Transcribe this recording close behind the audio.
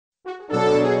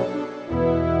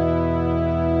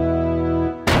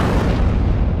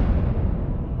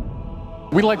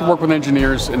We like to work with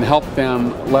engineers and help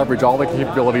them leverage all the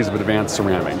capabilities of advanced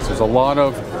ceramics. There's a lot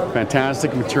of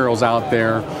fantastic materials out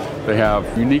there. They have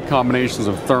unique combinations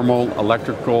of thermal,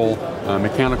 electrical,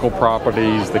 mechanical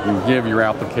properties that can give your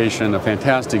application a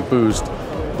fantastic boost.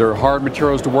 They're hard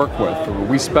materials to work with.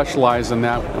 We specialize in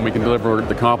that, and we can deliver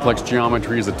the complex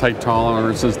geometries, the tight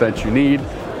tolerances that you need,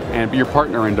 and be your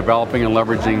partner in developing and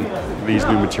leveraging these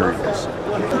new materials.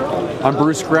 I'm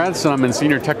Bruce Gretz, and I'm in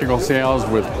Senior Technical Sales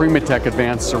with PremaTech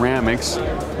Advanced Ceramics.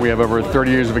 We have over 30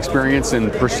 years of experience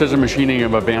in precision machining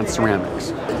of advanced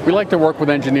ceramics. We like to work with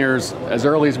engineers as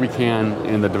early as we can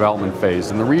in the development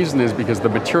phase, and the reason is because the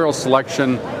material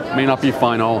selection may not be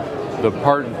final, the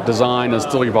part design is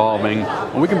still evolving,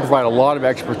 and we can provide a lot of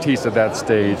expertise at that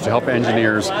stage to help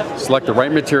engineers select the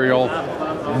right material,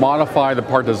 modify the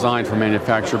part design for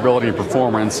manufacturability and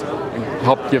performance, and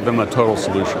help give them a total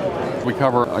solution. We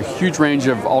cover a huge range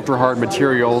of ultra-hard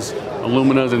materials,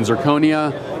 aluminas and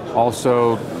zirconia,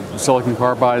 also silicon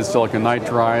carbides, silicon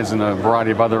nitrides, and a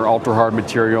variety of other ultra-hard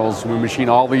materials. We machine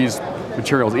all these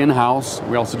materials in-house.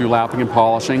 We also do lapping and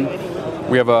polishing.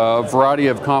 We have a variety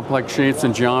of complex shapes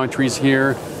and geometries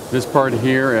here. This part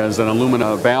here is an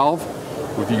alumina valve.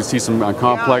 You can see some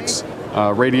complex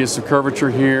radius of curvature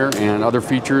here and other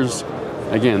features.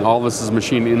 Again, all this is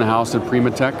machined in-house at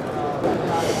PremaTech.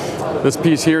 This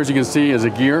piece here, as you can see, is a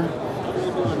gear.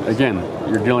 Again,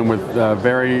 you're dealing with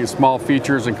very small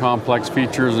features and complex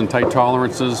features and tight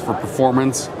tolerances for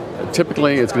performance.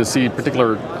 Typically, it's going to see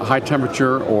particular high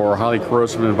temperature or highly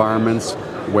corrosive environments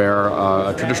where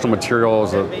a traditional material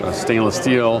as a stainless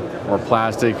steel or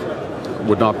plastic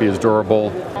would not be as durable.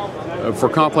 For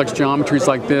complex geometries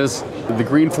like this, the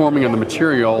green forming of the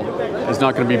material is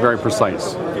not going to be very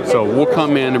precise. So we'll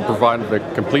come in and provide the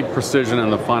complete precision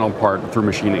in the final part through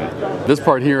machining. This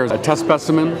part here is a test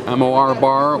specimen, MOR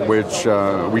bar, which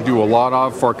we do a lot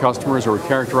of for our customers who are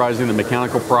characterizing the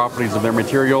mechanical properties of their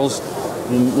materials.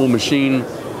 We'll machine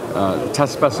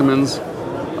test specimens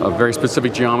of very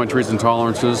specific geometries and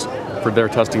tolerances for their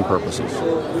testing purposes.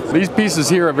 These pieces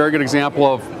here are a very good example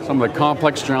of some of the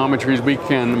complex geometries we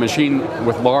can machine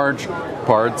with large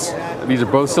parts. These are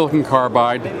both silicon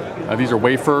carbide. These are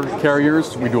wafer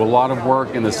carriers. We do a lot of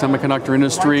work in the semiconductor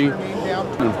industry.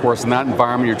 And of course, in that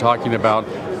environment, you're talking about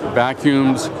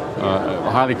vacuums,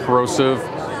 highly corrosive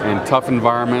and tough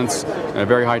environments,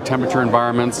 very high temperature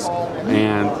environments,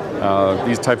 and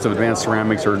these types of advanced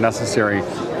ceramics are necessary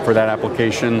for that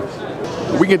application.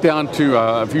 We get down to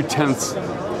a few tenths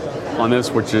on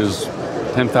this, which is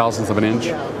 10/1000ths of an inch.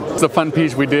 It's a fun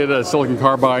piece. We did a silicon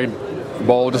carbide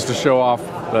bowl just to show off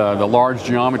the large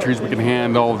geometries we can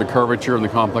handle, the curvature and the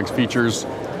complex features.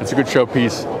 It's a good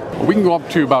showpiece. We can go up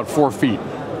to about 4 feet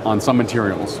on some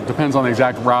materials. It depends on the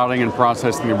exact routing and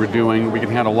processing that we're doing. We can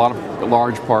handle a lot of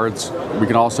large parts. We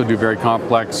can also do very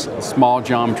complex, small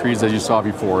geometries as you saw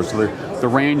before. So the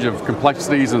range of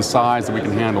complexities and size that we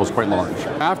can handle is quite large.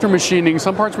 After machining,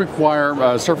 some parts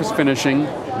require surface finishing.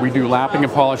 We do lapping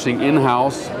and polishing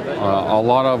in-house. A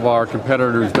lot of our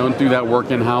competitors don't do that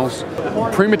work in-house.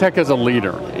 PremaTech is a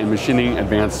leader in machining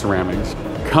advanced ceramics.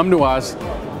 Come to us.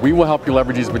 We will help you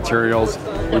leverage these materials.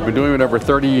 We've been doing it over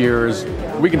 30 years.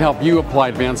 We can help you apply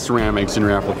advanced ceramics in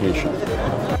your application.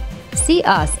 See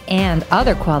us and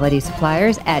other quality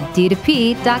suppliers at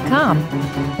d2p.com.